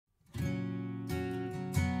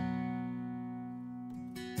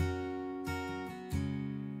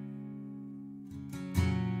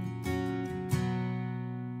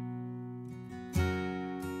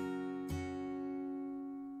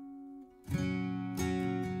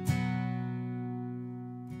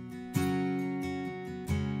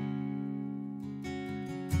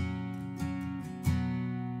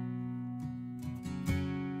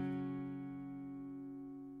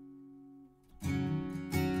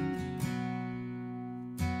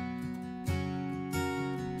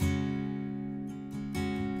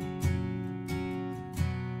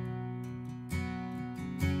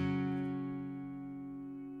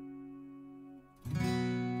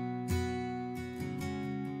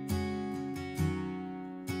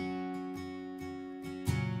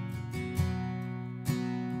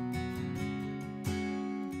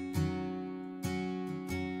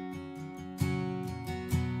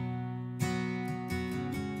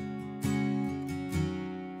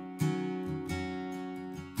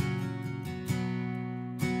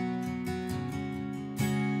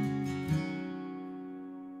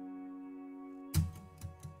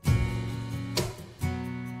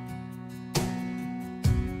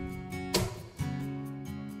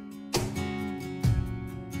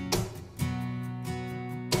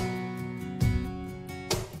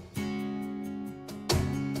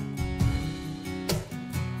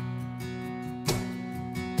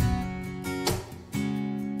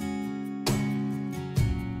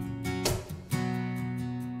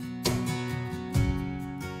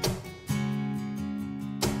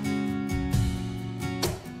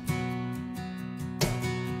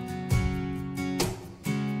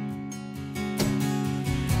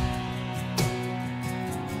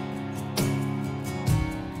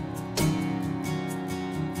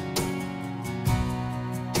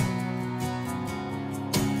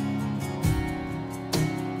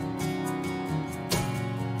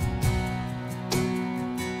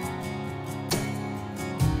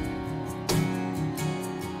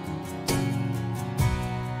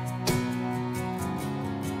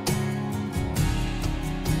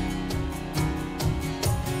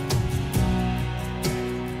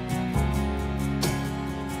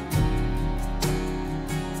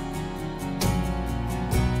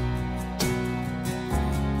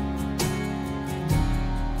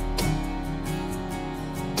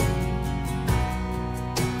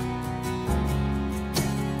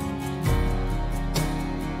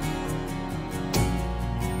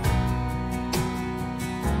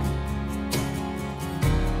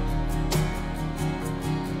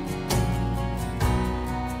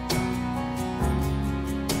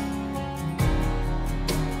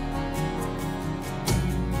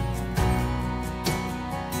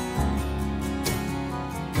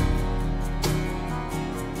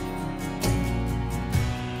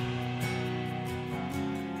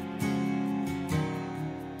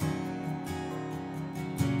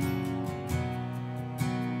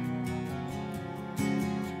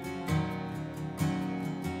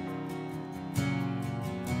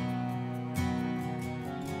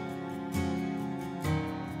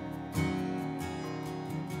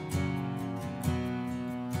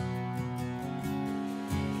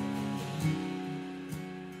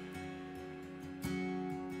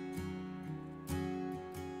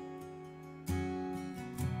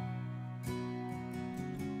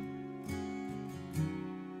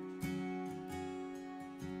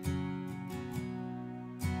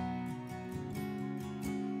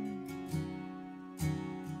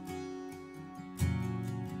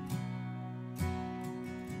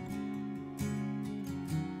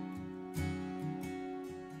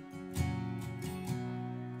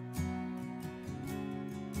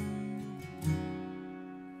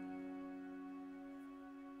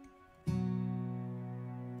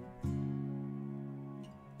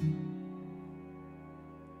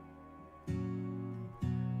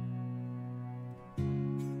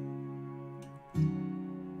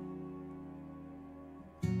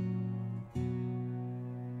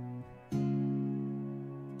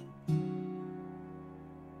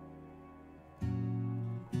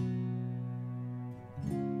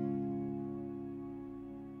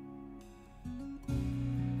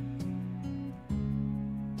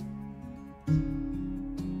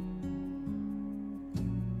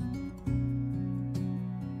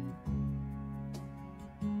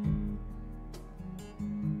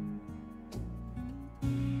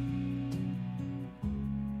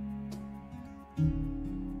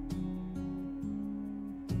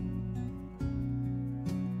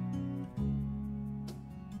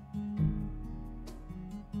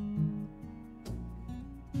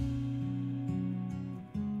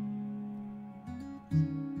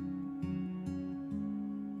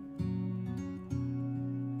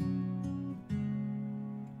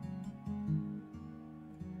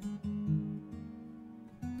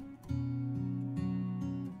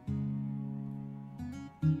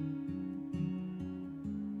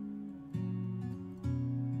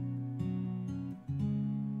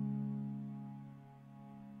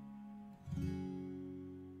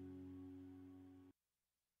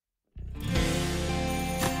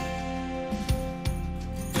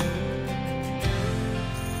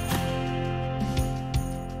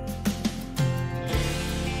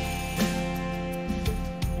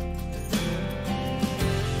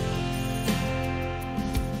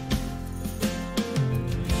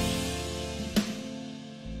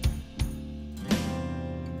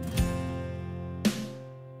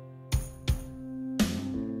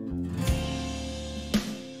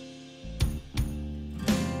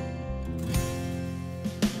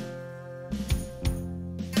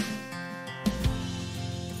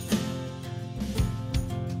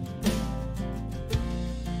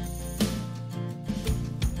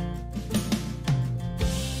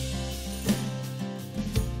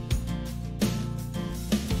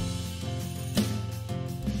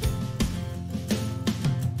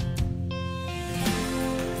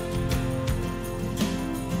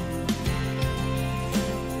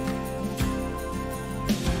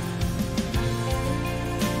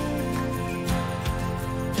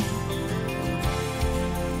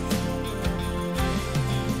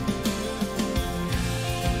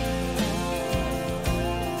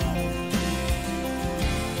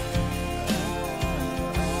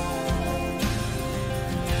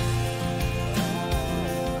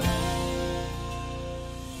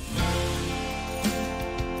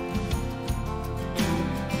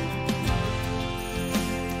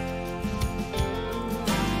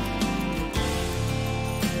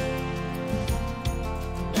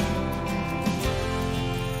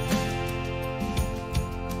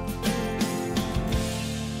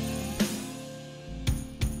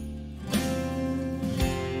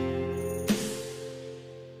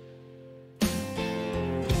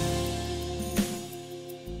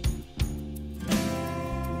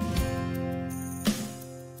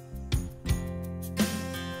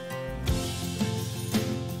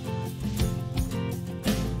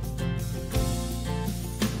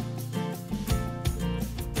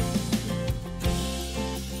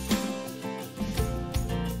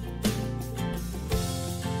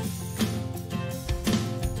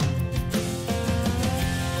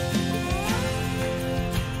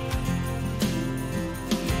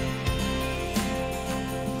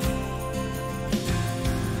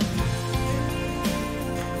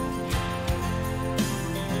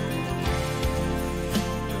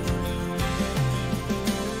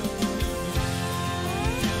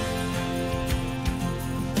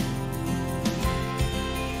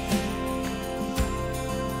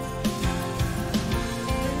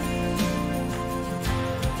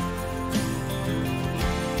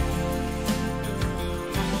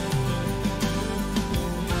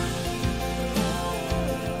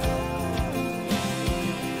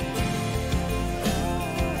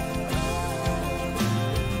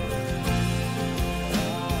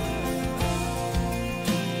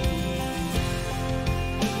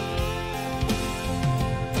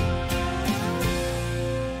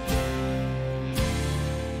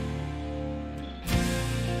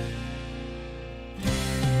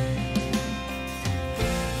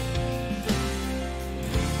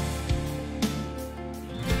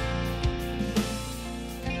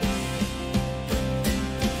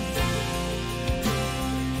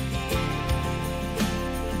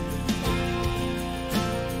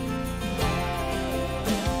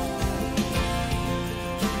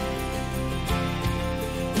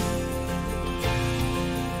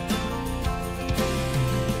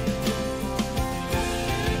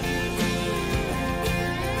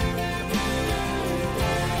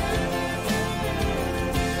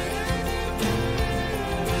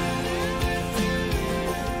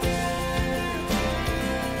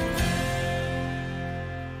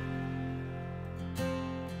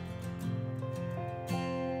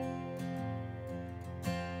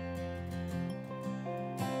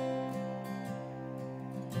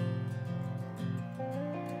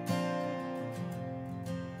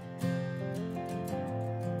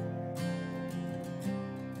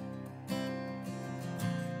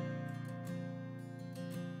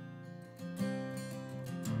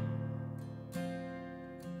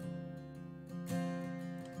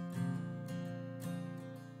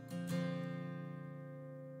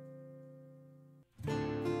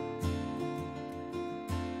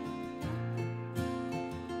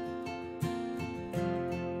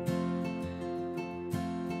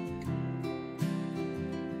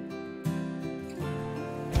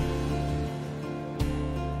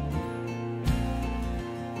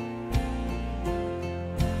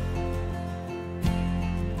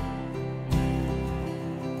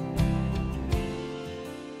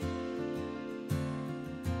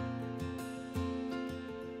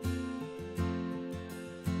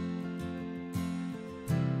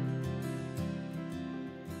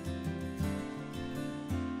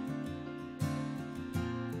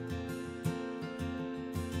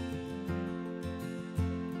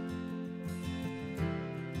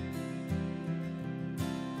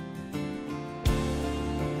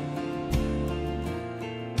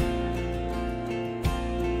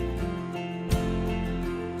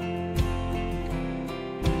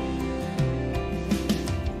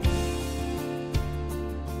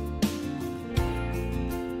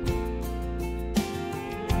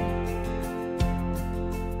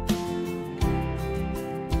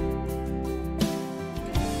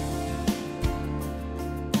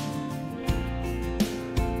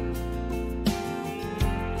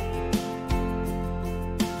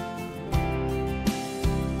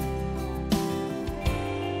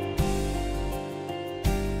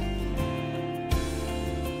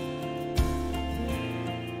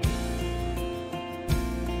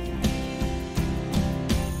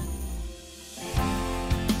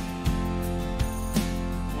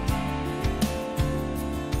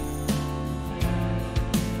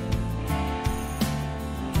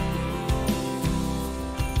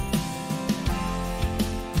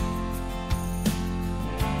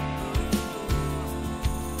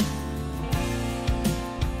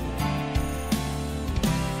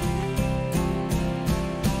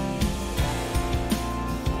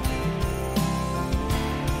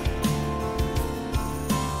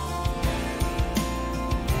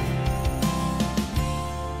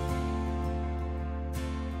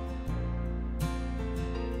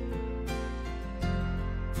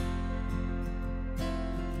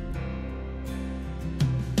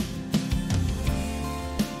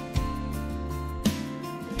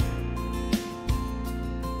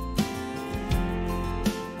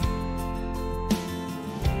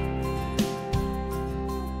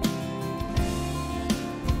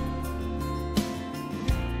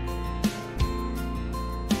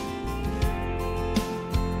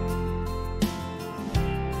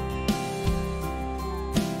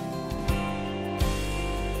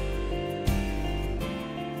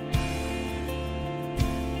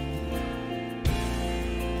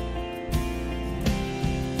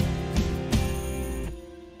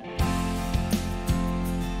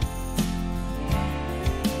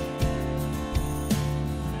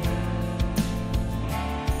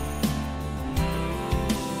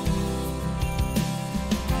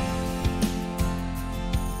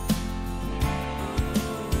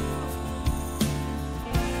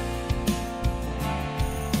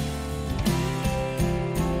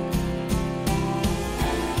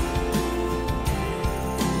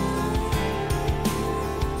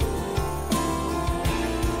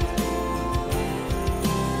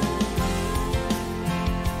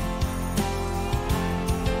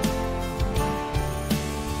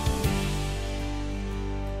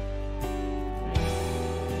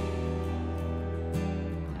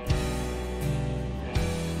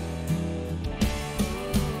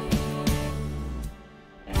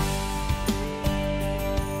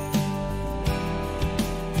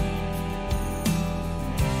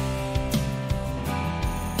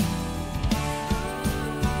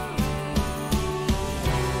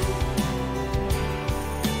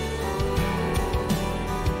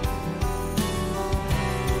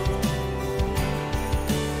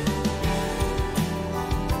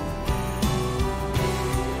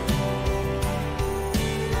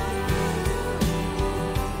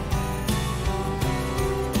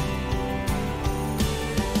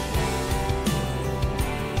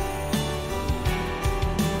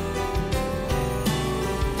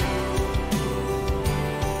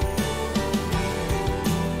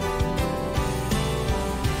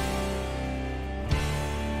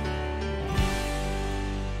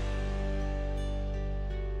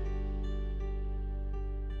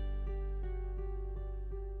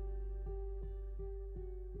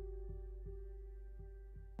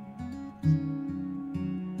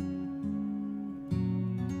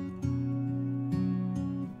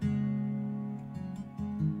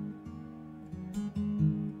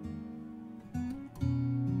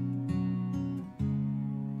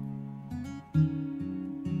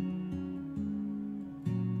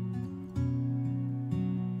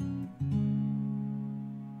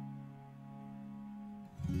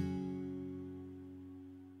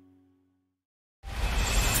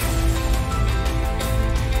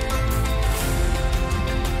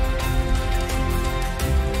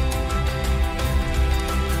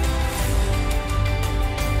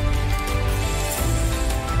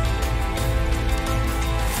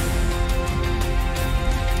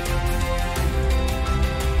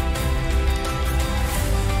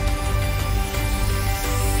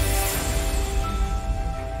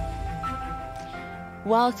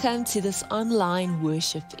Welcome to this online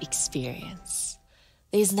worship experience.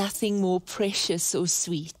 There's nothing more precious or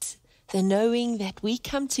sweet than knowing that we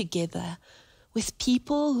come together with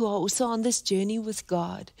people who are also on this journey with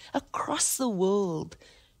God across the world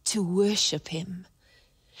to worship Him,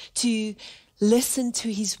 to listen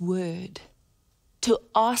to His word, to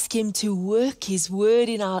ask Him to work His word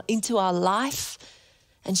into our life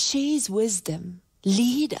and share His wisdom,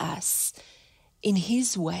 lead us in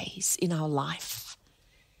His ways in our life.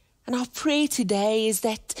 And our prayer today is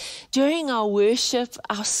that during our worship,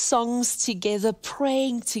 our songs together,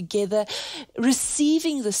 praying together,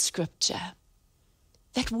 receiving the scripture,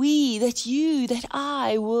 that you, that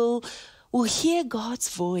I will hear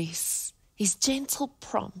God's voice, His gentle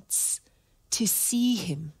prompts to see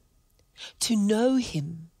Him, to know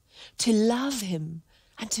Him, to love Him,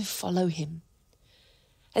 and to follow Him.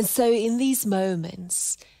 And so in these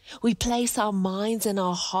moments, we place our minds and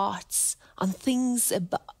our hearts on things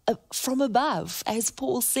from above, as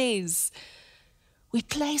Paul says. We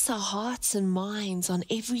place our hearts and minds on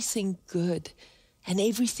everything good and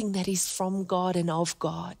everything that is from God and of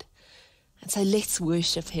God. And so let's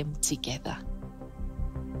worship Him together.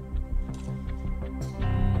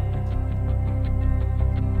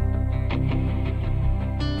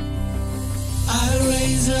 I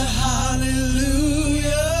raise a hallelujah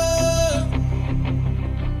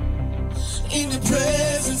in the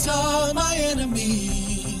presence of my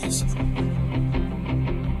enemies.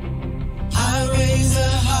 I raise a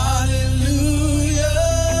hallelujah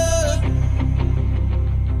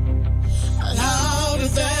louder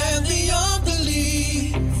than the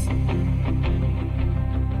unbelief.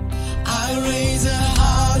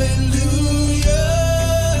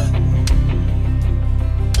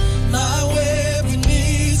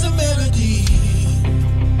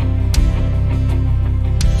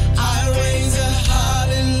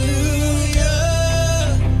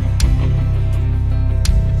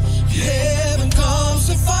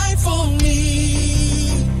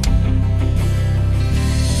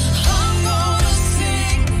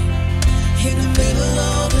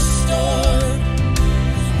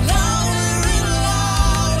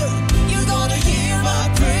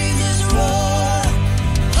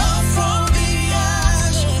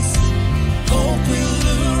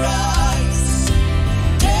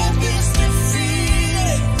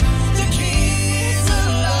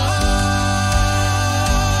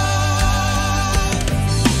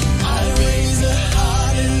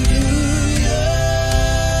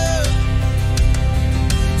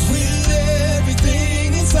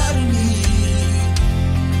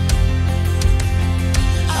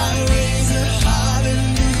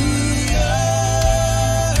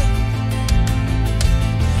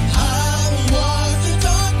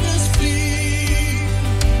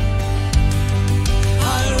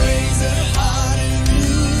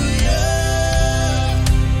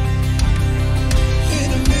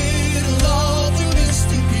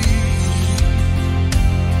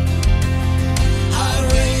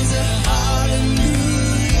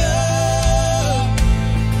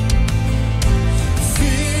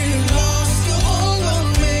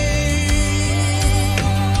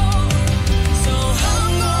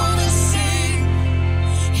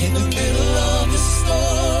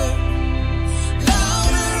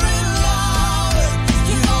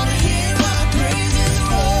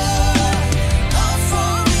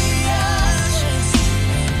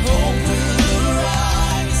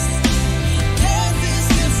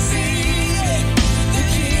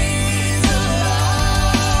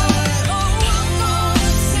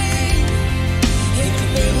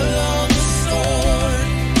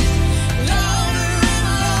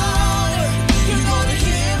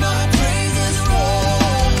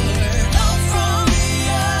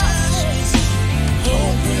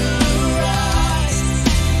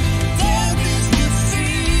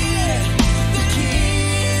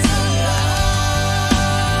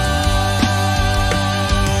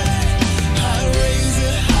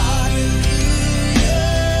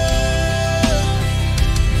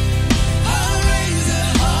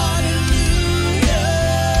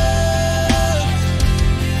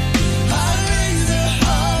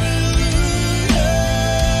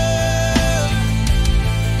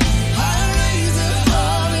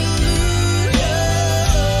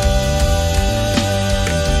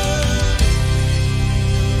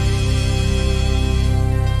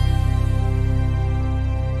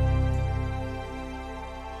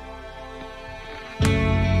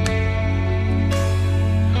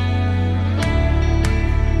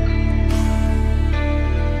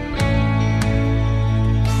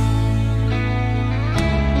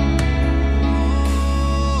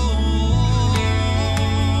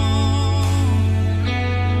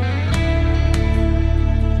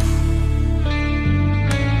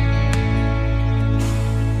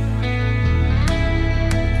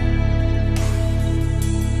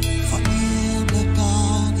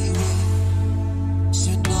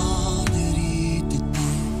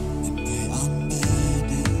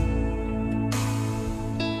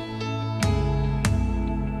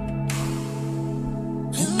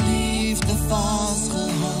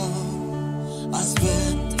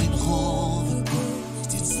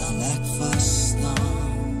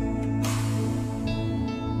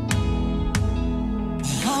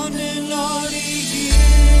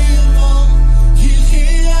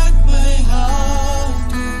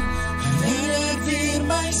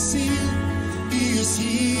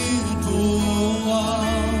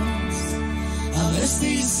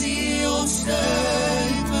 die see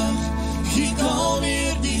onstuimig, hier kom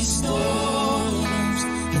weer die storms,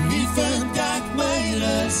 en wie vind ek my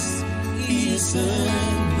rus, hier is in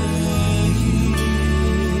my hier.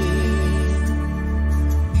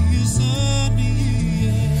 Hier is in my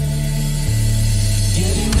hier.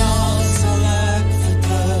 Deur die nag sal ek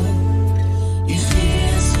vertrou, die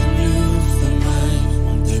Gees genoeg vir my,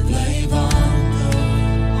 om te bly wandel.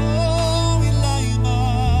 Oh, die lei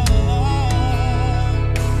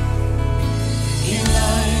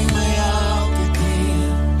my elke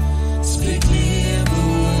keer, spreek lewe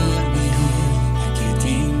oor my Heer, ek het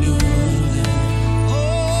die nodig.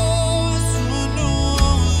 Oh, so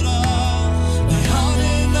nodig, my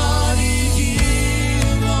hande na die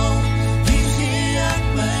hemel, hier gee ek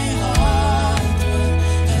my hart oor,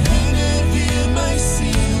 herinner weer my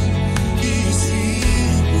siel, die is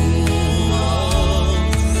hier boos.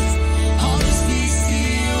 Alles die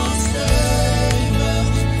siel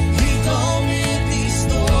stuimig, hier kom weer die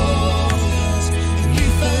storms, en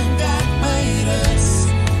wie vind ek my rus,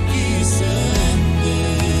 hier is in my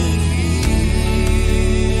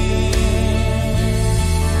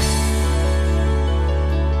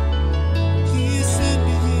hier is in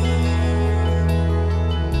my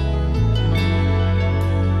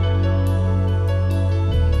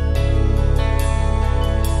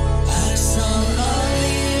Ek sal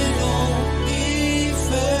alleen op U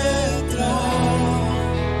vertrou,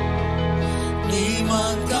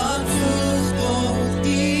 niemand kan voeg tot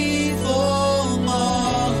die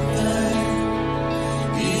volmagtig.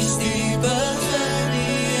 U is die begin, U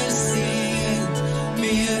is die eind,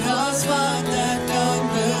 meer as wat ek kan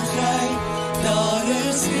begryp. Daar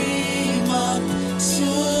is niemand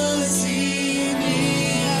soos U nie.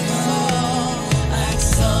 Ek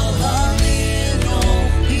sal alleen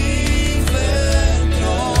op U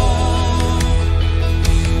vertrou,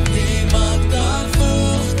 niemand kan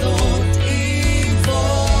voeg tot U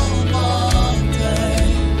volmagtig.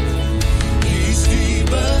 U is die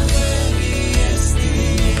begin, U is die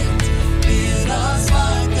eind, meer as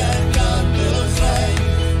wat ek kan begryp.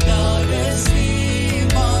 Daar is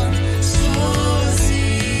niemand soos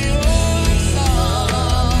U.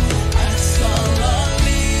 Ek sal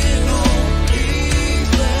alleen op U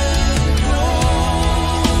vertrou,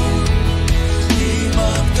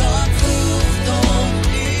 niemand kan voeg tot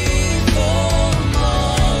U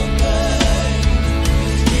volmagtig.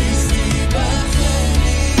 U is die begin,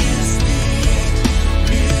 U is die eind,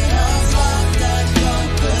 meer as wat ek kan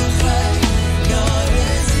begryp. Daar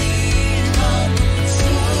is niemand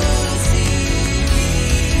soos U,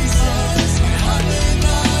 Jesus. My hande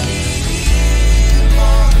na die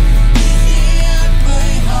hemel, hier gee ek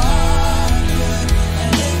my hart oor,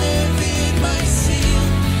 herinner weer my siel,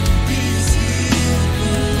 die is hier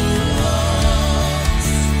boos.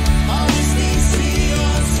 Alles die siel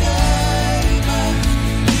stuimig,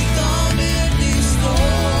 hier kom weer die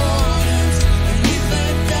storms, en wie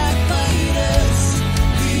vind ek my rus,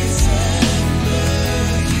 die is in my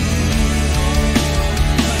hier.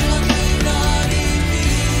 My hande na die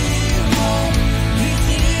hemel, hier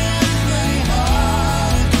gee ek my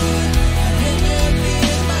hart oor, herinner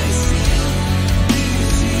weer my siel, die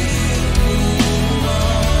is hier boos.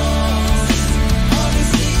 Alles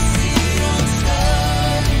die siel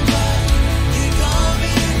stuimig, hier kom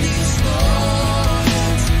weer die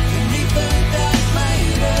storms, en wie vind ek my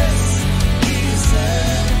rus, die is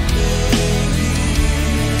in my hier.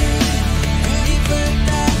 En wie vind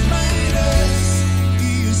ek my rus,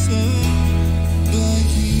 die is in my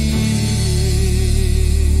hier.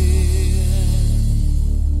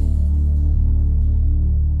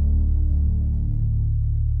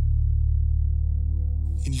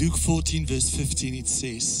 In Luke 14 verse 15 it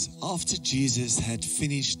says, after Jesus had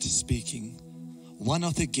finished speaking, one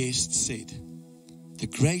of the guests said, the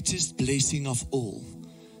greatest blessing of all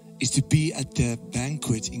is to be at the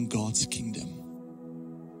banquet in God's kingdom.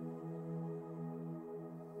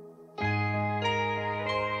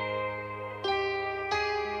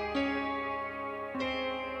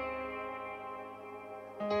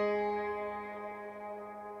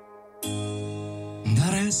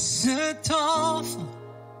 Daar is 'n tafel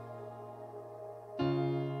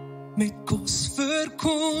met kos vir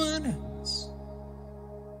konings.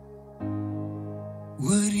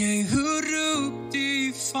 Hoor jy hoe roep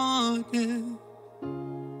die Vader?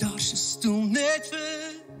 Daar's 'n stoel net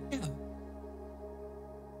vir jou.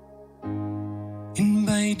 En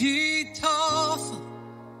by die tafel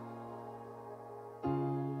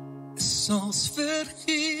is ons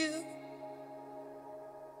vergeef.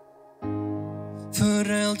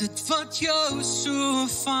 Verruil dit wat jou so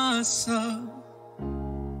vashou,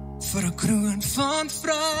 'n kroon van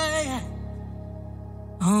vryheid.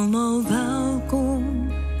 Almal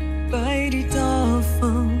welkom by die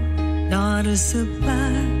tafel. Daar is 'n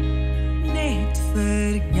plek net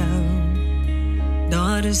vir jou.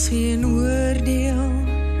 Daar is geen oordeel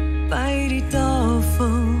by die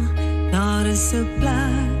tafel. Daar is 'n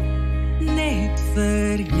plek net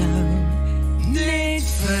vir jou. Net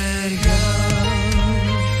vir jou.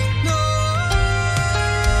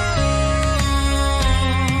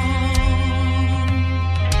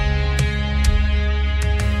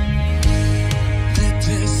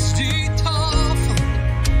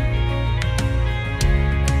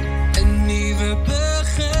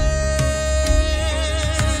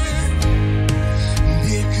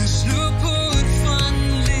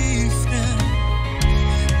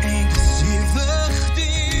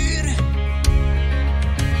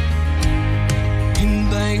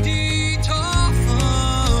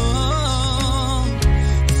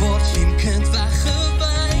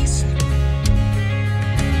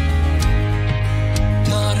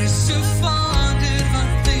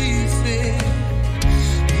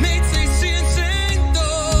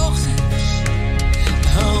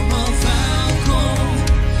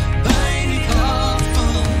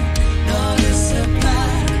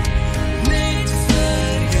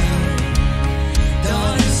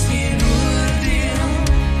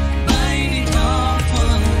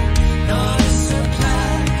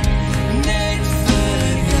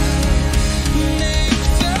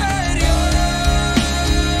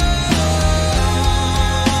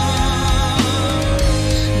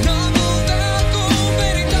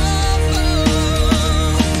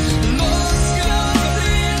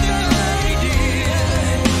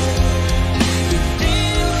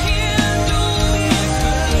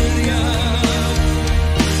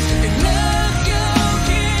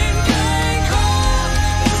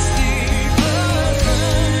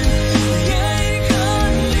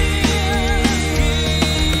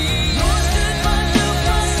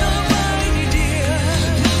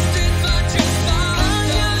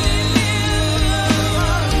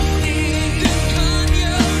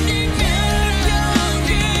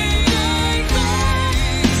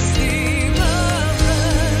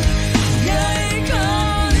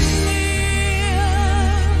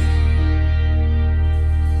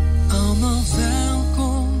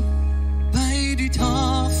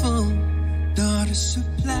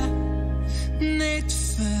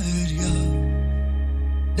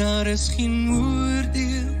 Daar is geen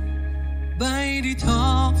oordeel by die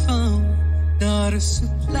tafel. Daar is 'n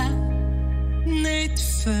plek net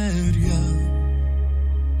vir jou.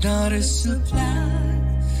 Daar is 'n plek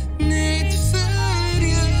net vir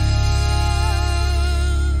jou.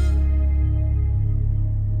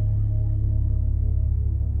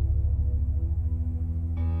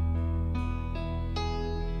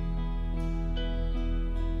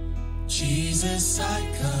 Jesus, I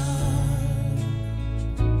come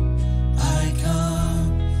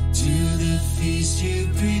to the feast you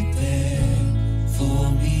prepared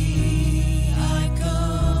for me. I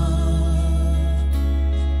come,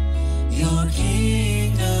 your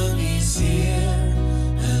kingdom is here,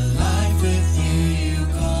 alive with you, you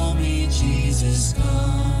call me Jesus, come.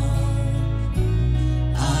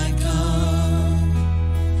 I come,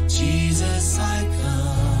 Jesus, I come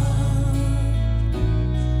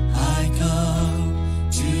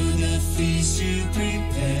to the feast you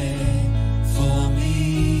prepared for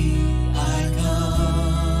me. I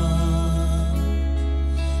come,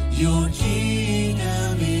 your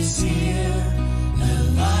kingdom is here,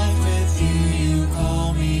 alive with you, you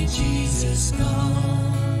call me Jesus, come.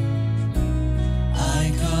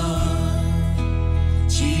 I come,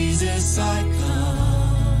 Jesus, I come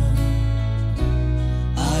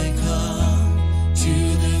to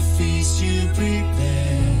the feast you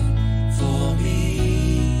prepared for me.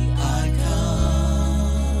 I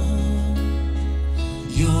come,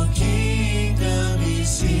 your kingdom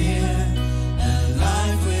is here,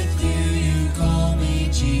 alive with you, you call me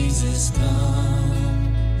Jesus,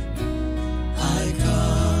 come. I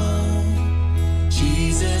come,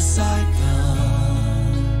 Jesus, I come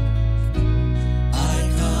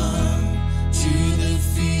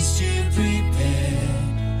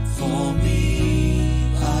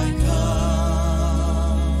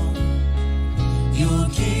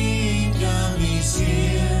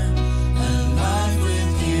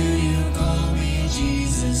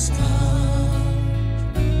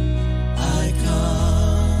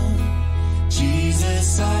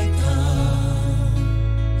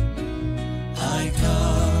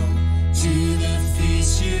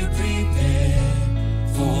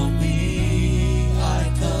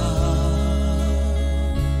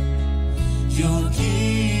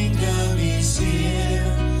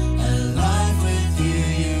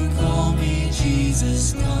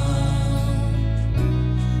Jesus, come.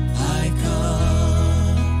 I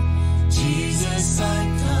come. Jesus, I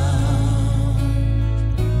come.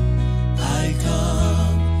 I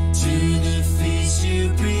come to the feast you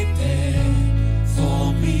prepared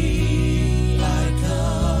for me. I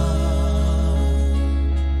come.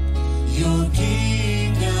 Your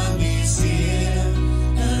kingdom is here,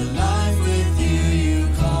 alive with you. You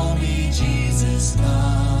call me Jesus, come.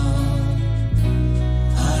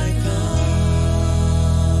 I come.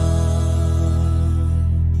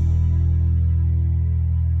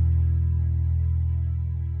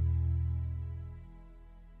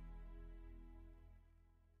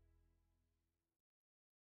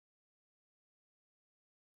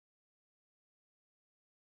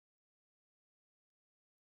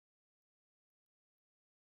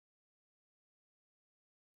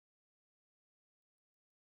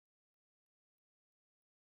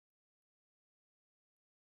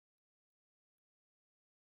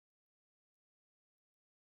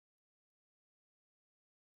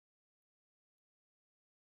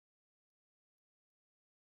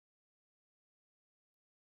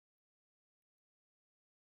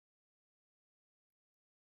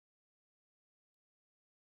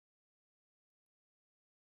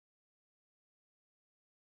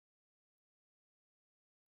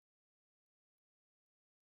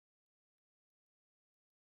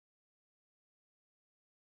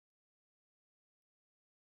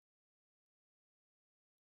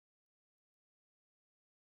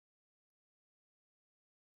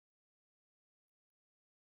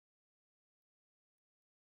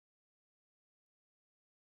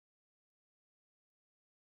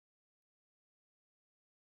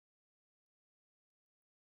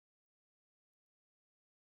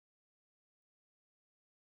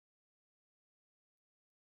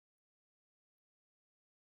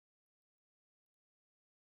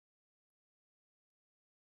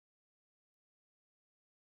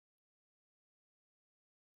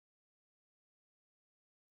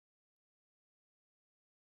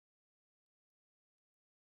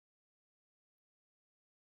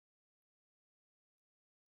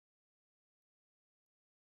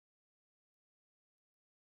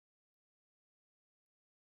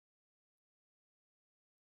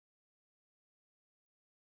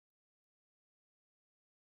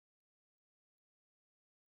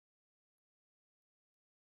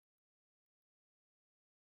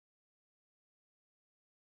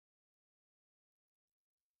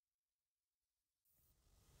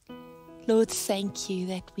 Lord, thank you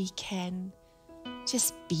that we can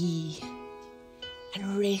just be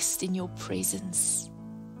and rest in your presence.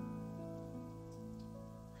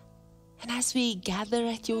 And as we gather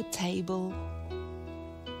at your table,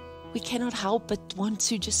 we cannot help but want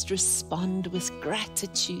to just respond with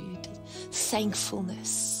gratitude,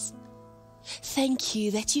 thankfulness. Thank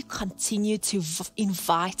you that you continue to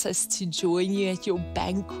invite us to join you at your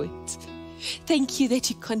banquet. Thank you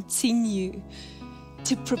that you continue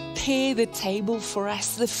to prepare the table for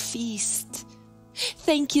us, the feast.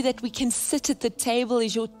 Thank you that we can sit at the table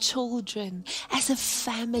as your children, as a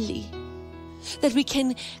family. That we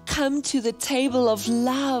can come to the table of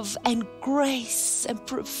love and grace and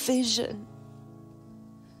provision.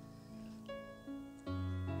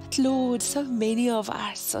 But Lord, so many of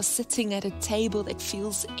us are sitting at a table that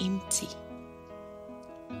feels empty.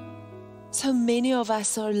 So many of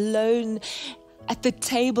us are alone at the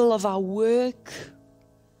table of our work,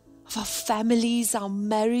 of our families, our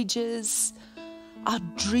marriages, our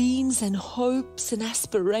dreams and hopes and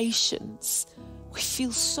aspirations. We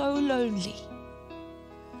feel so lonely.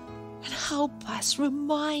 And help us,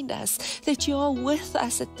 remind us that you are with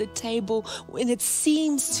us at the table when it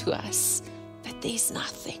seems to us that there's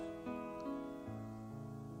nothing.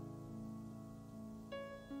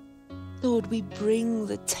 Lord, we bring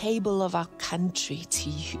the table of our country to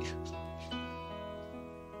you,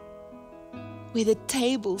 where the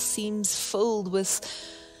table seems filled with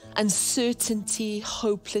uncertainty,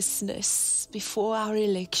 hopelessness before our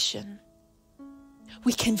election.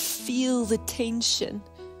 We can feel the tension.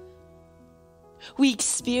 We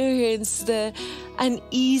experience the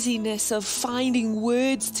uneasiness of finding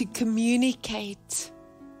words to communicate.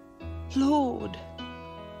 Lord,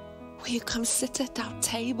 will you come sit at our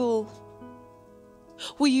table?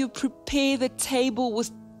 Will you prepare the table with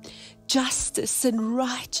justice and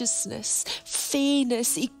righteousness,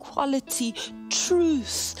 fairness, equality,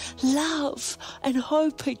 truth, love, and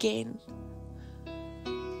hope again?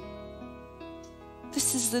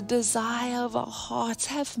 This is the desire of our hearts.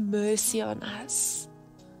 Have mercy on us.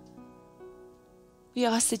 We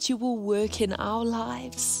ask that you will work in our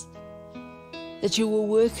lives, that you will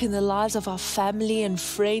work in the lives of our family and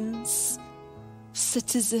friends,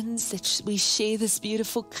 citizens that we share this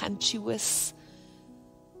beautiful country with,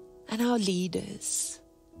 and our leaders.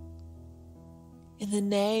 In the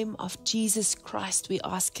name of Jesus Christ, we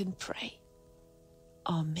ask and pray.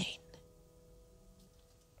 Amen.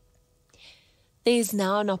 There is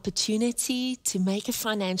now an opportunity to make a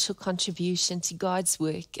financial contribution to God's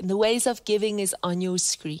work, and the ways of giving is on your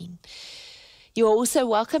screen. You are also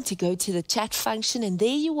welcome to go to the chat function, and there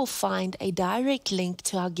you will find a direct link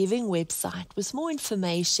to our giving website with more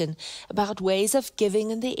information about ways of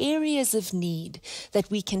giving and the areas of need that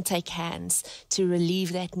we can take hands to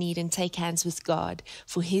relieve that need and take hands with God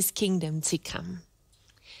for His kingdom to come.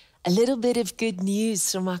 A little bit of good news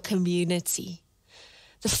from our community.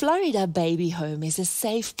 The Florida Baby Home is a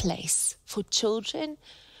safe place for children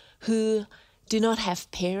who do not have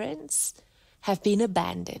parents, have been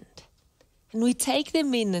abandoned. And we take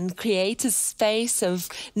them in and create a space of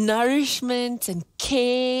nourishment and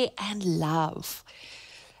care and love.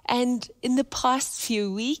 And in the past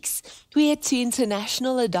few weeks, we had 2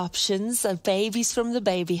 international adoptions of babies from the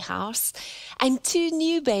baby house, and 2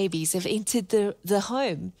 new babies have entered the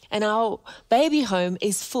home. And our baby home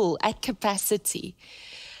is full at capacity.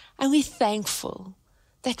 And we're thankful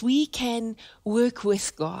that we can work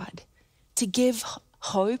with God to give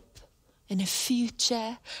hope and a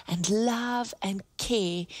future and love and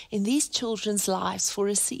care in these children's lives for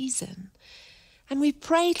a season. And we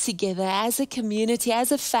pray together as a community,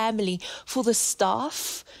 as a family, for the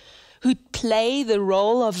staff who play the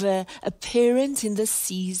role of a parent in this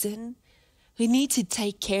season. We need to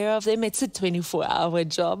take care of them. It's a 24-hour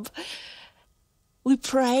job. We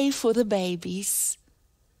pray for the babies,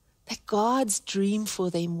 that God's dream for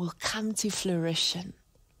them will come to fruition.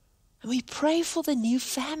 And we pray for the new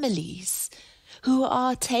families who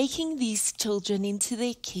are taking these children into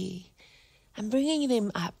their care and bringing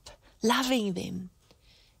them up, loving them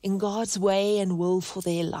in God's way and will for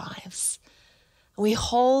their lives. And we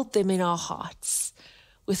hold them in our hearts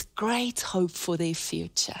with great hope for their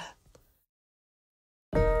future.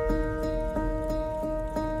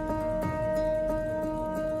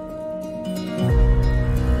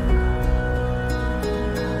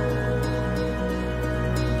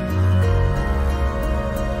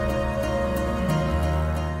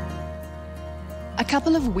 A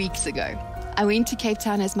couple of weeks ago, I went to Cape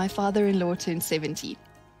Town as my father-in-law turned 70.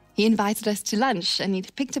 He invited us to lunch, and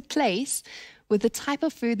he'd picked a place with the type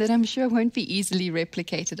of food that I'm sure won't be easily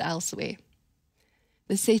replicated elsewhere.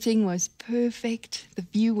 The setting was perfect, the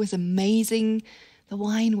view was amazing, the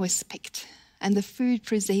wine was picked, and the food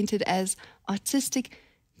presented as artistic,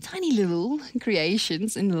 tiny little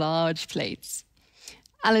creations in large plates.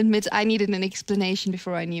 I'll admit I needed an explanation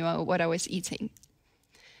before I knew what I was eating.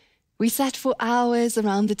 We sat for hours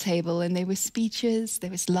around the table, and there were speeches, there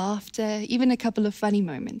was laughter, even a couple of funny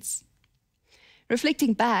moments.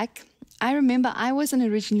 Reflecting back, I remember I wasn't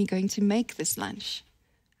originally going to make this lunch.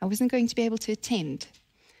 I wasn't going to be able to attend.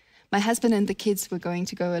 My husband and the kids were going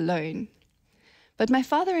to go alone. But my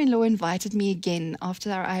father-in-law invited me again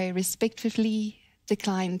after I respectfully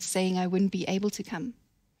declined, saying I wouldn't be able to come.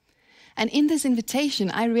 And in this invitation,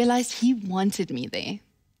 I realized he wanted me there.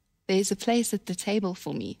 There's a place at the table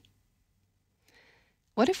for me.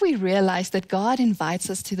 What if we realize that God invites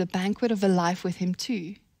us to the banquet of a life with Him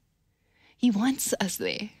too? He wants us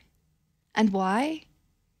there. And why?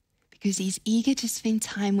 Because He's eager to spend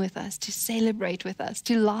time with us, to celebrate with us,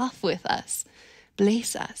 to laugh with us,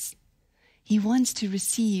 bless us. He wants to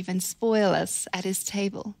receive and spoil us at His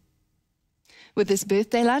table. With this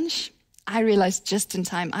birthday lunch, I realized just in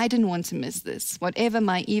time I didn't want to miss this, whatever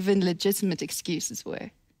my even legitimate excuses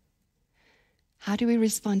were. How do we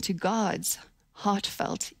respond to God's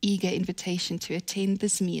heartfelt, eager invitation to attend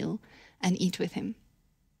this meal and eat with Him?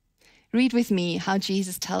 Read with me how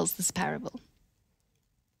Jesus tells this parable.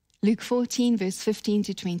 Luke 14, verse 15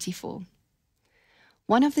 to 24.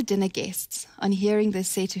 One of the dinner guests, on hearing this,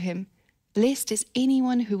 said to Him, "Blessed is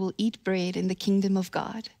anyone who will eat bread in the kingdom of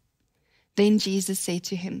God." Then Jesus said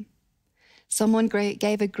to him, "Someone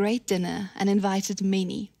gave a great dinner and invited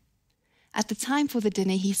many. At the time for the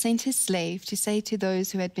dinner, he sent his slave to say to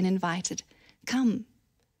those who had been invited, 'Come,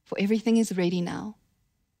 for everything is ready now.'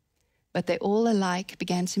 But they all alike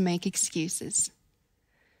began to make excuses.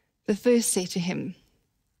 The first said to him,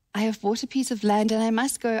 'I have bought a piece of land and I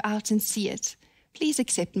must go out and see it. Please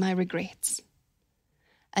accept my regrets.'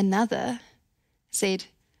 Another said,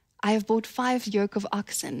 'I have bought 5 yoke of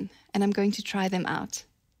oxen and I'm going to try them out.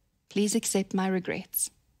 Please accept my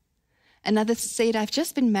regrets.' Another said, 'I've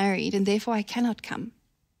just been married and therefore I cannot come.'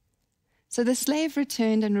 So the slave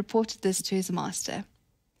returned and reported this to his master.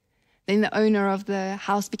 Then the owner of the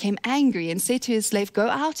house became angry and said to his slave, "Go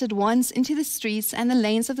out at once into the streets and the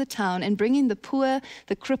lanes of the town and bring in the poor,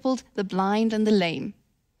 the crippled, the blind, and the lame."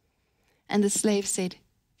 And the slave said,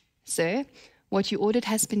 "Sir, what you ordered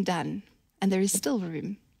has been done, and there is still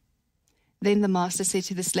room." Then the master said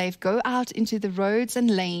to the slave, "Go out into the roads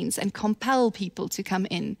and lanes and compel people to come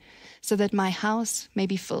in, so that my house may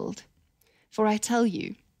be filled. For I tell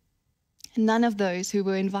you, none of those who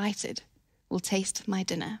were invited will taste my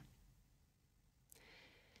dinner."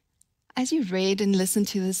 As you read and listened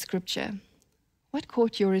to this scripture, what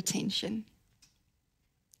caught your attention?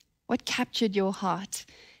 What captured your heart,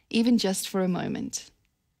 even just for a moment?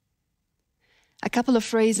 A couple of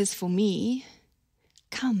phrases for me: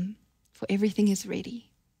 "Come, for everything is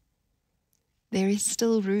ready." "There is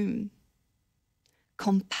still room."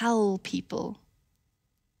 "Compel people,"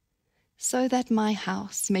 "so that my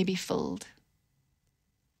house may be filled."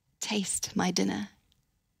 "Taste my dinner."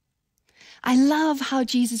 I love how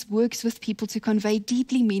Jesus works with people to convey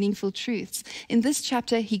deeply meaningful truths. In this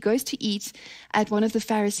chapter, he goes to eat at one of the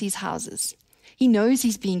Pharisees' houses. He knows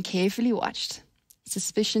he's being carefully watched.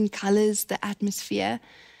 Suspicion colors the atmosphere,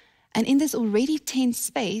 and in this already tense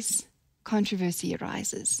space, controversy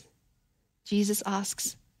arises. Jesus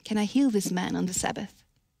asks, "Can I heal this man on the Sabbath?"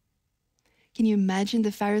 Can you imagine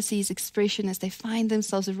the Pharisees' expression as they find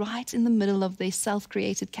themselves right in the middle of their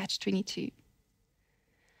self-created catch-22?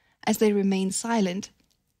 As they remain silent,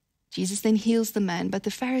 Jesus then heals the man, but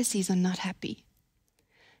the Pharisees are not happy.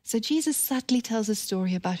 So Jesus subtly tells a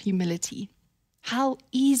story about humility, how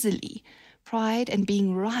easily pride and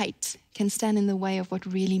being right can stand in the way of what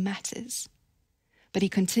really matters. But he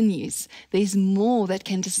continues, there's more that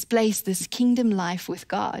can displace this kingdom life with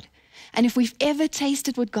God. And if we've ever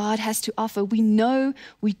tasted what God has to offer, we know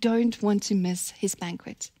we don't want to miss his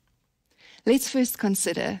banquet. Let's first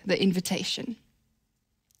consider the invitation.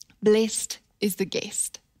 Blessed is the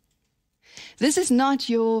guest. This is not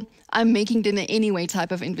your "I'm making dinner anyway"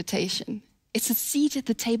 type of invitation. It's a seat at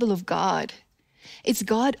the table of God. It's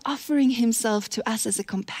God offering himself to us as a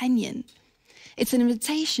companion. It's an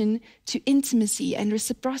invitation to intimacy and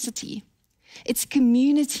reciprocity. It's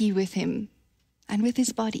community with him and with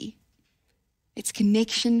his body. It's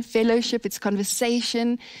connection, fellowship, it's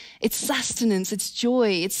conversation, it's sustenance, it's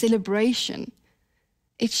joy, it's celebration.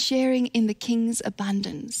 It's sharing in the King's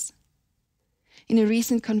abundance. In a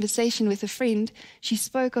recent conversation with a friend, she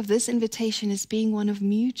spoke of this invitation as being one of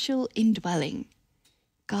mutual indwelling.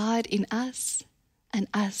 God in us and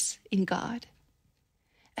us in God.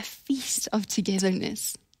 A feast of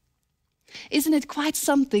togetherness. Isn't it quite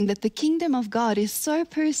something that the kingdom of God is so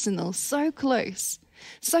personal, so close,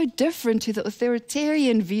 so different to the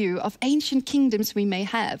authoritarian view of ancient kingdoms we may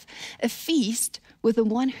have? A feast with the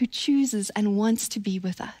one who chooses and wants to be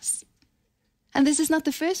with us. And this is not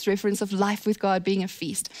the first reference of life with God being a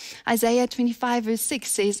feast. Isaiah 25 verse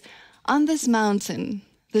 6 says, "On this mountain,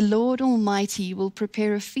 the Lord Almighty will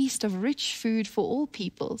prepare a feast of rich food for all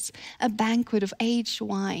peoples, a banquet of aged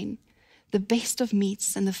wine, the best of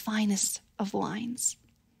meats and the finest of wines."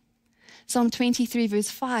 Psalm 23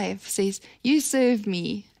 verse 5 says, "You served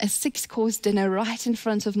me a 6-course dinner right in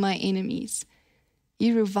front of my enemies.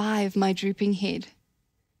 You revive my drooping head.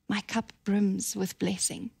 My cup brims with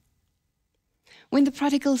blessing." When the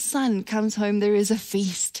prodigal son comes home, there is a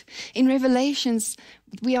feast. In Revelations,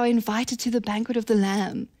 we are invited to the banquet of the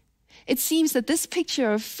Lamb. It seems that this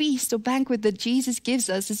picture of feast or banquet that Jesus gives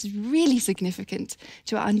us is really significant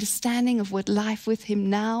to our understanding of what life with him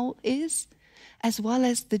now is, as well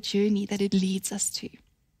as the journey that it leads us to.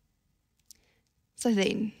 So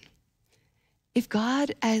then, if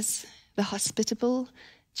God as the hospitable,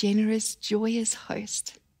 generous, joyous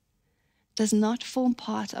host does not form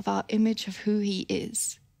part of our image of who he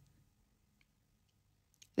is,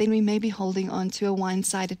 then we may be holding on to a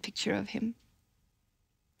one-sided picture of him.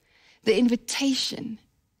 The invitation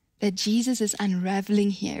that Jesus is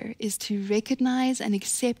unraveling here is to recognize and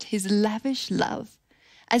accept his lavish love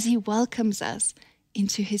as he welcomes us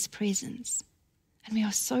into his presence. And we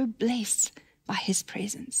are so blessed by his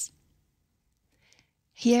presence.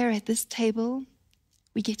 Here at this table,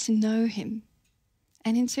 we get to know him.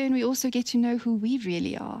 And in turn, we also get to know who we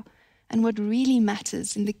really are and what really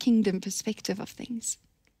matters in the kingdom perspective of things.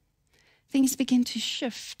 Things begin to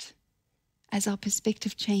shift as our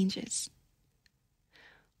perspective changes.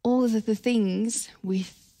 All of the things we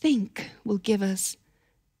think will give us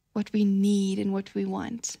what we need and what we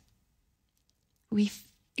want, we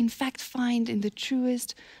in fact find in the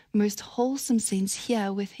truest, most wholesome sense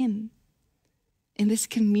here with him. In this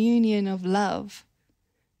communion of love,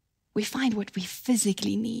 we find what we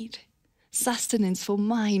physically need, sustenance for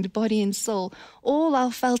mind, body, and soul, all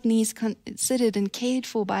our felt needs considered and cared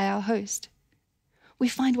for by our host. We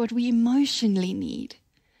find what we emotionally need: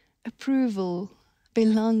 approval,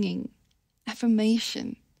 belonging,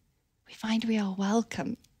 affirmation. We find we are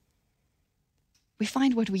welcome. We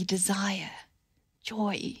find what we desire: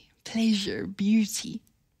 joy, pleasure, beauty.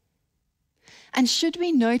 And should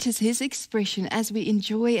we notice his expression as we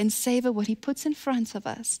enjoy and savor what he puts in front of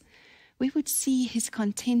us, we would see his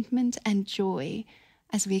contentment and joy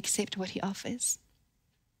as we accept what he offers.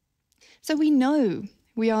 So we know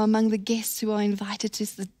we are among the guests who are invited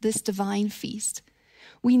to this divine feast.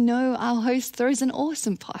 We know our host throws an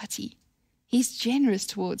awesome party. He's generous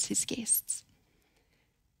towards his guests.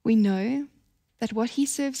 We know that what he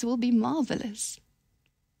serves will be marvelous.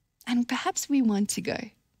 And perhaps we want to go,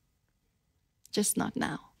 just not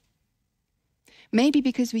now. Maybe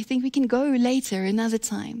because we think we can go later, another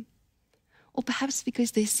time. Or perhaps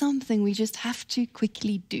because there's something we just have to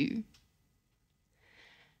quickly do.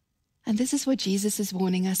 And this is what Jesus is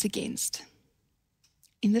warning us against.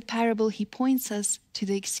 In the parable, he points us to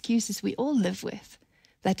the excuses we all live with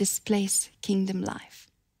that displace kingdom life.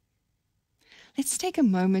 Let's take a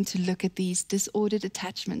moment to look at these disordered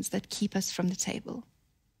attachments that keep us from the table.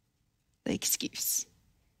 The excuse: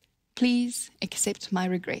 please accept my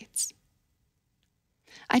regrets.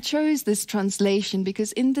 I chose this translation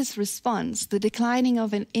because in this response, the declining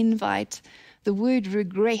of an invite, the word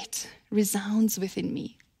regret resounds within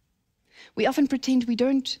me. We often pretend we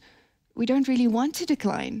don't really want to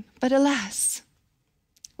decline, but alas,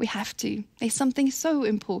 we have to. There's something so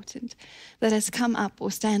important that has come up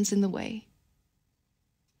or stands in the way.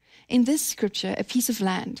 In this scripture, a piece of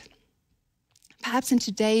land. Perhaps in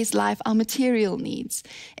today's life, our material needs,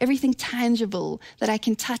 everything tangible that I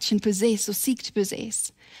can touch and possess or seek to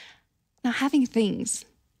possess. Now, having things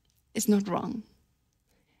is not wrong.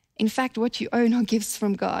 In fact, what you own are gifts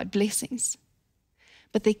from God, blessings.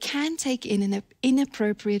 But they can take in an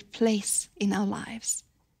inappropriate place in our lives.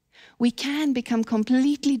 We can become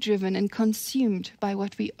completely driven and consumed by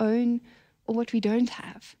what we own or what we don't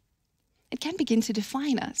have. It can begin to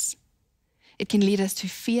define us. It can lead us to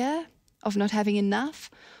fear of not having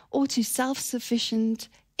enough, or to self-sufficient,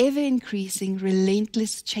 ever-increasing,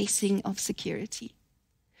 relentless chasing of security.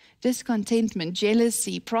 Discontentment,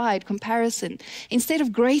 jealousy, pride, comparison. Instead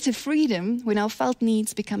of greater freedom, when our felt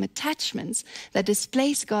needs become attachments that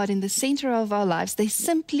displace God in the center of our lives, they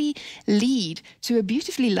simply lead to a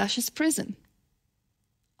beautifully luscious prison,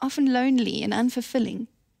 often lonely and unfulfilling.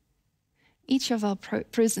 Each of our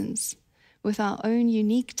prisons with our own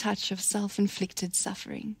unique touch of self-inflicted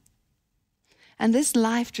suffering. And this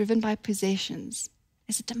life driven by possessions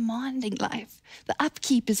is a demanding life. The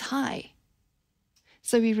upkeep is high.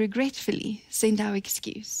 So we regretfully send our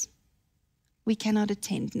excuse: we cannot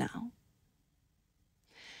attend now.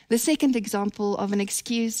 The second example of an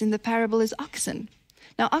excuse in the parable is oxen.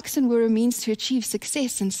 Now, oxen were a means to achieve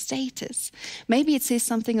success and status. Maybe it says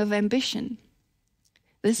something of ambition.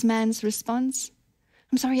 This man's response: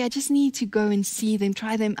 I'm sorry, I just need to go and see them,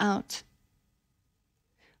 try them out.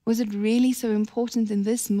 Was it really so important in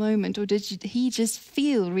this moment, or did he just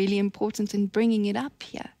feel really important in bringing it up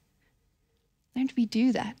here? Don't we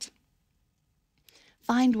do that?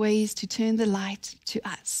 Find ways to turn the light to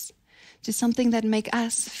us, to something that make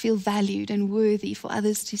us feel valued and worthy for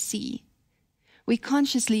others to see. We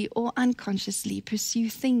consciously or unconsciously pursue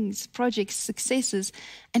things, projects, successes,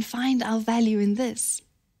 and find our value in this.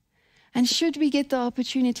 And should we get the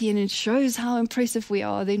opportunity and it shows how impressive we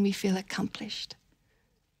are, then we feel accomplished.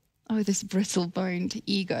 Oh, this brittle-boned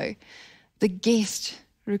ego. The guest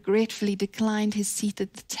regretfully declined his seat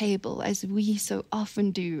at the table, as we so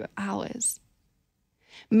often do ours.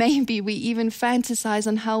 Maybe we even fantasize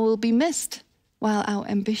on how we'll be missed while our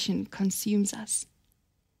ambition consumes us.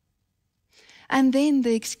 And then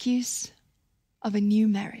the excuse of a new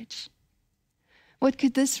marriage. What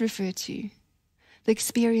could this refer to? The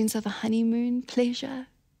experience of a honeymoon, pleasure?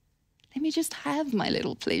 Let me just have my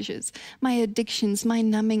little pleasures, my addictions, my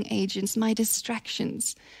numbing agents, my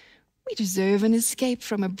distractions. We deserve an escape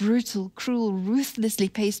from a brutal, cruel, ruthlessly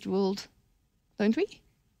paced world, don't we?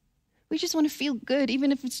 We just want to feel good,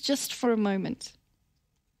 even if it's just for a moment.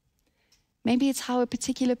 Maybe it's how a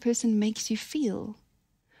particular person makes you feel,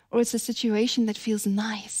 or it's a situation that feels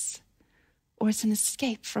nice, or it's an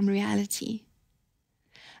escape from reality.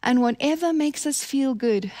 And whatever makes us feel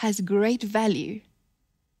good has great value,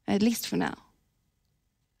 at least for now.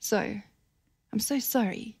 So, I'm so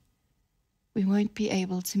sorry, we won't be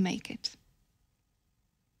able to make it.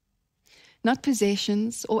 Not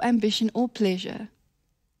possessions or ambition or pleasure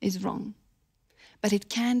is wrong, but it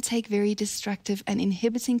can take very destructive and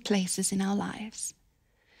inhibiting places in our lives.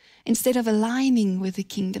 Instead of aligning with the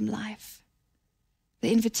kingdom life,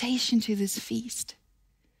 the invitation to this feast,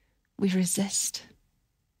 we resist.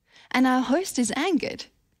 And our host is angered.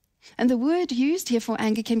 And the word used here for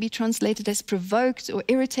anger can be translated as provoked or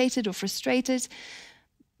irritated or frustrated,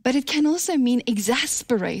 but it can also mean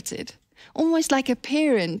exasperated, almost like a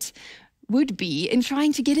parent would be in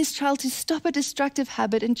trying to get his child to stop a destructive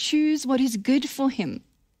habit and choose what is good for him.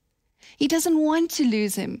 He doesn't want to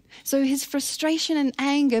lose him, so his frustration and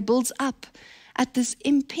anger builds up at this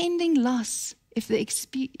impending loss if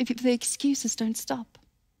the excuses don't stop.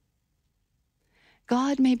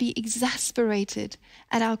 God may be exasperated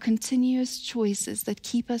at our continuous choices that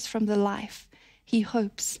keep us from the life He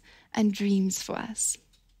hopes and dreams for us.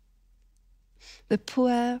 The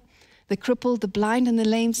poor, the crippled, the blind, and the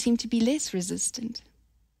lame seem to be less resistant.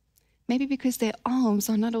 Maybe because their arms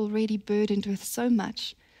are not already burdened with so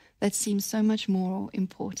much that seems so much more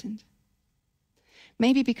important.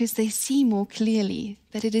 Maybe because they see more clearly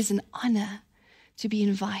that it is an honor to be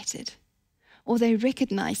invited, or they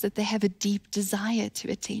recognize that they have a deep desire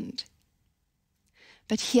to attend.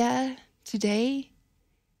 But here, today,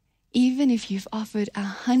 even if you've offered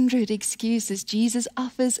 100 excuses, Jesus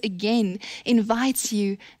offers again, invites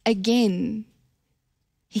you again.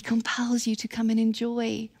 He compels you to come and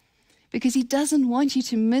enjoy, because He doesn't want you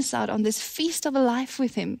to miss out on this feast of a life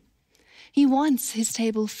with Him. He wants His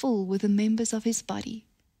table full with the members of His body.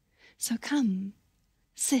 So come,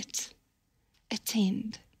 sit,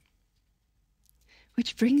 attend.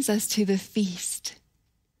 Which brings us to the feast.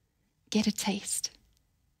 Get a taste.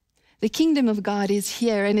 The kingdom of God is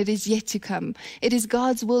here and it is yet to come. It is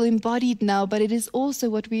God's will embodied now, but it is also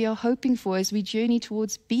what we are hoping for as we journey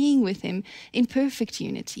towards being with Him in perfect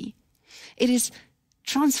unity. It is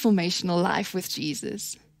transformational life with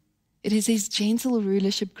Jesus. It is His gentle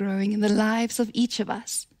rulership growing in the lives of each of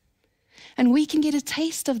us. And we can get a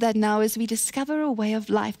taste of that now as we discover a way of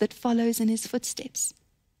life that follows in His footsteps.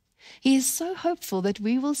 He is so hopeful that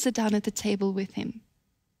we will sit down at the table with Him.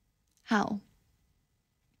 How?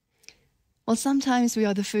 Well, sometimes we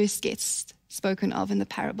are the first guests spoken of in the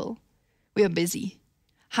parable. We are busy,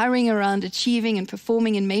 hurrying around, achieving and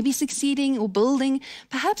performing and maybe succeeding or building,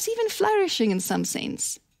 perhaps even flourishing in some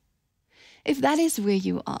sense. If that is where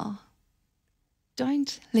you are,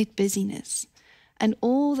 don't let busyness and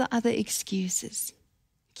all the other excuses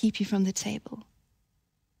keep you from the table.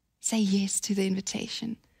 Say yes to the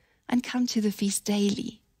invitation and come to the feast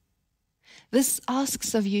daily. This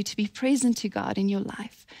asks of you to be present to God in your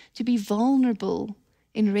life, to be vulnerable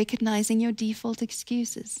in recognizing your default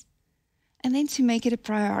excuses, and then to make it a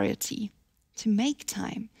priority, to make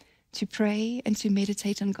time to pray and to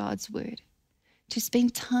meditate on God's word, to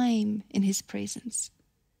spend time in His presence,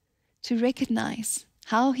 to recognize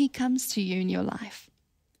how He comes to you in your life,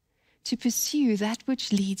 to pursue that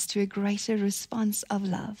which leads to a greater response of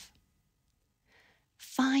love.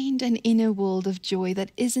 Find an inner world of joy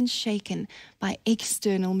that isn't shaken by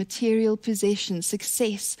external material possessions,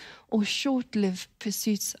 success, or short-lived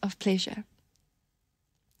pursuits of pleasure.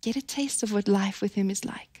 Get a taste of what life with Him is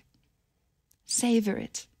like. Savor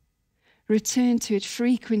it. Return to it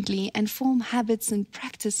frequently and form habits and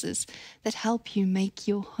practices that help you make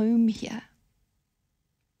your home here.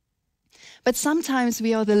 But sometimes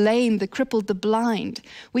we are the lame, the crippled, the blind.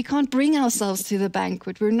 We can't bring ourselves to the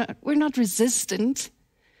banquet. We're not resistant.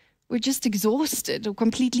 We're just exhausted or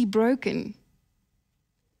completely broken.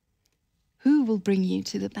 Who will bring you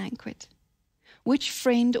to the banquet? Which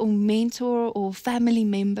friend or mentor or family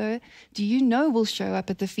member do you know will show up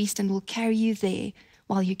at the feast and will carry you there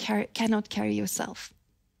while you cannot carry yourself?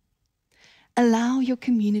 Allow your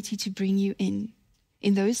community to bring you in.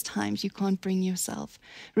 In those times you can't bring yourself.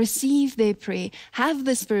 Receive their prayer. Have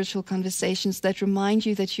the spiritual conversations that remind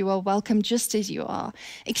you that you are welcome just as you are.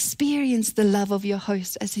 Experience the love of your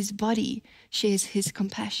host as his body shares his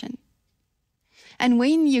compassion. And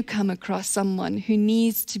when you come across someone who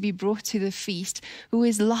needs to be brought to the feast, who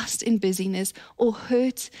is lost in busyness or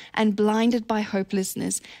hurt and blinded by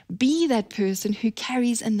hopelessness, be that person who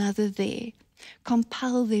carries another there.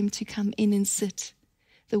 Compel them to come in and sit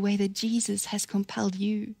the way that Jesus has compelled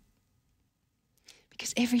you.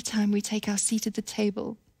 Because every time we take our seat at the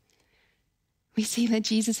table, we see that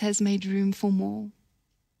Jesus has made room for more.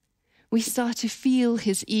 We start to feel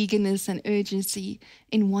His eagerness and urgency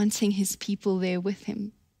in wanting His people there with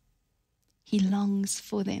Him. He longs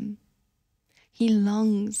for them. He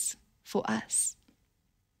longs for us.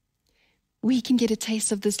 We can get a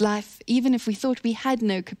taste of this life even if we thought we had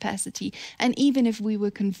no capacity, and even if we were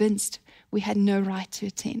convinced we had no right to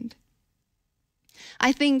attend.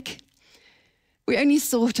 I think We only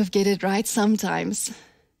sort of get it right sometimes.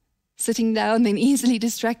 Sitting down, then easily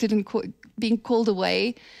distracted and being called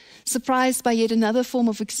away, surprised by yet another form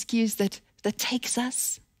of excuse that takes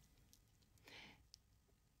us.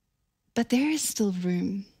 But there is still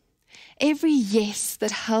room. Every yes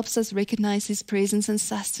that helps us recognize his presence and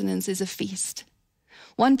sustenance is a feast.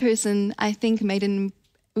 One person, I think, who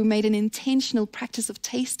made an intentional practice of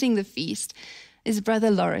tasting the feast is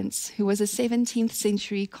Brother Lawrence, who was a 17th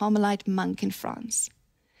century Carmelite monk in France.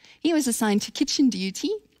 He was assigned to kitchen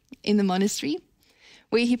duty in the monastery,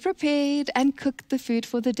 where he prepared and cooked the food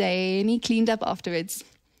for the day, and he cleaned up afterwards.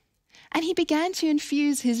 And he began to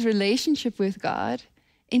infuse his relationship with God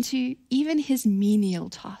into even his menial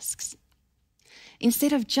tasks.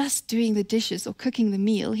 Instead of just doing the dishes or cooking the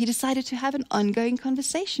meal, he decided to have an ongoing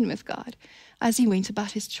conversation with God as he went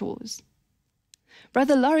about his chores.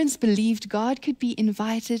 Brother Lawrence believed God could be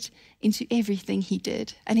invited into everything he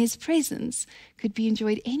did, and his presence could be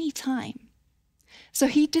enjoyed any time. So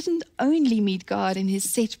he didn't only meet God in his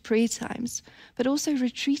set prayer times, but also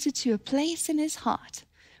retreated to a place in his heart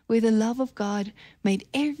where the love of God made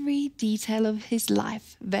every detail of his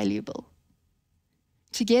life valuable.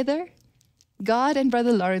 Together, God and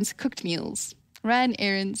Brother Lawrence cooked meals, ran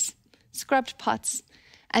errands, scrubbed pots,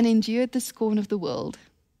 and endured the scorn of the world.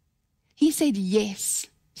 He said yes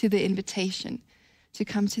to the invitation to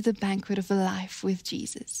come to the banquet of a life with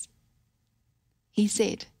Jesus. He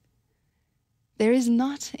said, "There is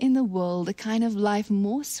not in the world a kind of life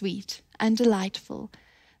more sweet and delightful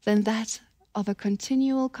than that of a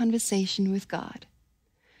continual conversation with God.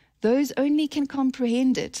 Those only can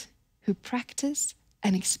comprehend it who practice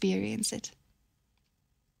and experience it."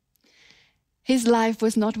 His life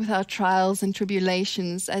was not without trials and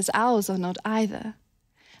tribulations, as ours are not either.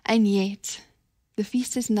 And yet, the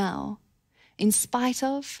feast is now, in spite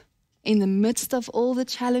of, in the midst of all the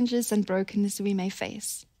challenges and brokenness we may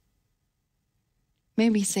face. May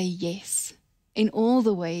we say yes in all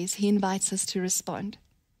the ways he invites us to respond.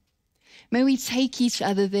 May we take each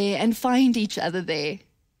other there and find each other there.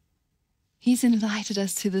 He's invited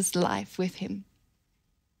us to this life with him.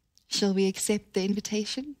 Shall we accept the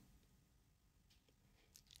invitation?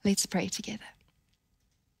 Let's pray together.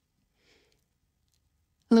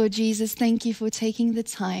 Lord Jesus, thank you for taking the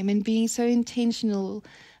time and being so intentional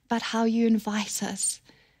about how you invite us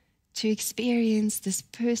to experience this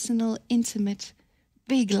personal, intimate,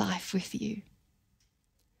 big life with you.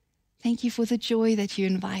 Thank you for the joy that you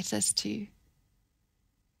invite us to.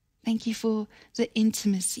 Thank you for the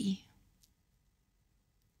intimacy.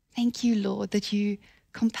 Thank you, Lord, that you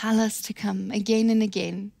compel us to come again and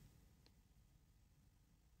again.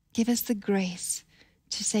 Give us the grace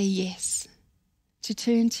to say yes, to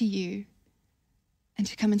turn to you, and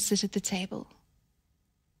to come and sit at the table.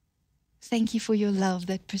 Thank you for your love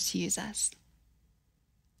that pursues us.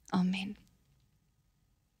 Amen.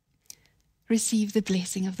 Receive the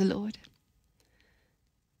blessing of the Lord.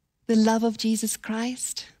 The love of Jesus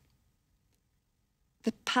Christ,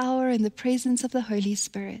 the power and the presence of the Holy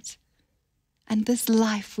Spirit, and this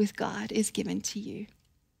life with God is given to you.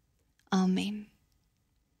 Amen.